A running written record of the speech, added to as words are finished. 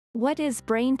What is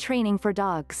brain training for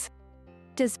dogs?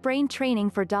 Does brain training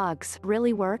for dogs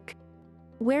really work?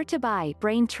 Where to buy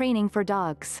brain training for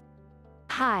dogs?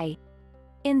 Hi.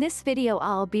 In this video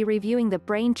I'll be reviewing the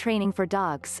Brain Training for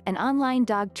Dogs, an online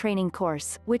dog training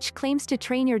course, which claims to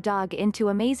train your dog into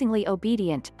amazingly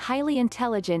obedient, highly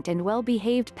intelligent and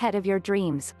well-behaved pet of your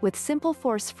dreams, with simple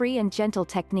force-free and gentle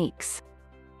techniques.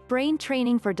 Brain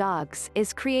Training for Dogs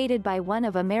is created by one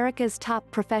of America's top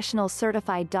professional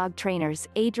certified dog trainers,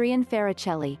 Adrienne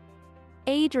Farricelli.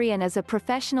 Adrienne is a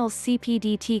professional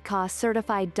CPDT-CA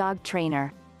certified dog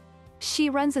trainer. She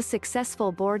runs a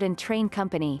successful board and train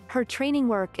company. Her training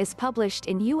work is published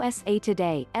in USA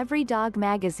Today, Every Dog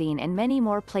Magazine and many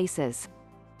more places.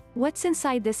 What's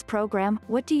inside this program?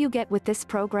 What do you get with this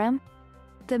program?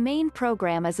 The main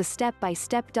program is a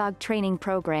step-by-step dog training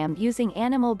program using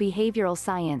animal behavioral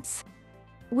science,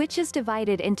 which is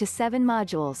divided into 7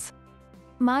 modules.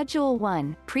 Module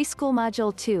 1, Preschool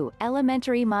Module 2,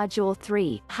 Elementary Module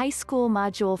 3, High School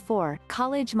Module 4,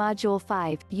 College Module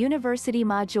 5, University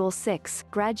Module 6,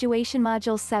 Graduation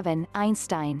Module 7,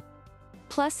 Einstein.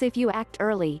 Plus, if you act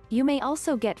early, you may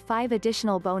also get 5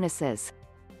 additional bonuses,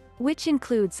 which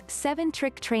includes 7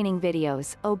 trick training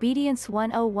videos, Obedience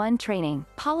 101 training,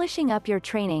 Polishing Up Your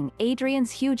Training, Adrienne's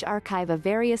huge archive of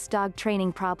various dog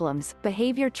training problems,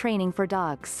 Behavior Training for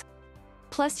Dogs.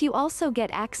 Plus you also get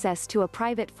access to a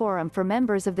private forum for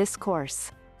members of this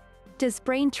course. Does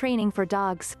Brain Training for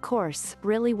Dogs course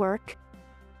really work?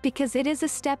 Because it is a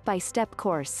step-by-step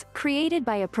course, created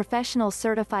by a professional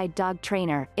certified dog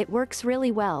trainer, it works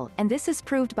really well, and this is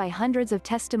proved by hundreds of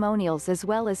testimonials as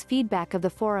well as feedback of the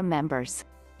forum members.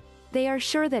 They are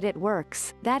sure that it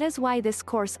works. That is why this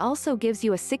course also gives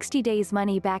you a 60 days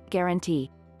money-back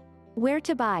guarantee. Where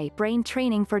to buy Brain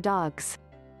Training for Dogs?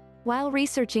 While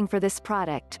researching for this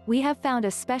product, we have found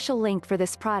a special link for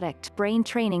this product, Brain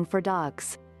Training for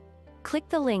Dogs. Click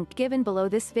the link given below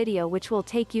this video which will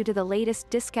take you to the latest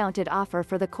discounted offer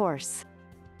for the course.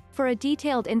 For a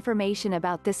detailed information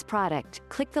about this product,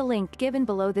 click the link given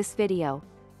below this video.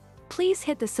 Please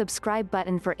hit the subscribe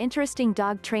button for interesting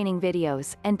dog training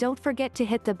videos, and don't forget to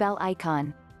hit the bell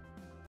icon.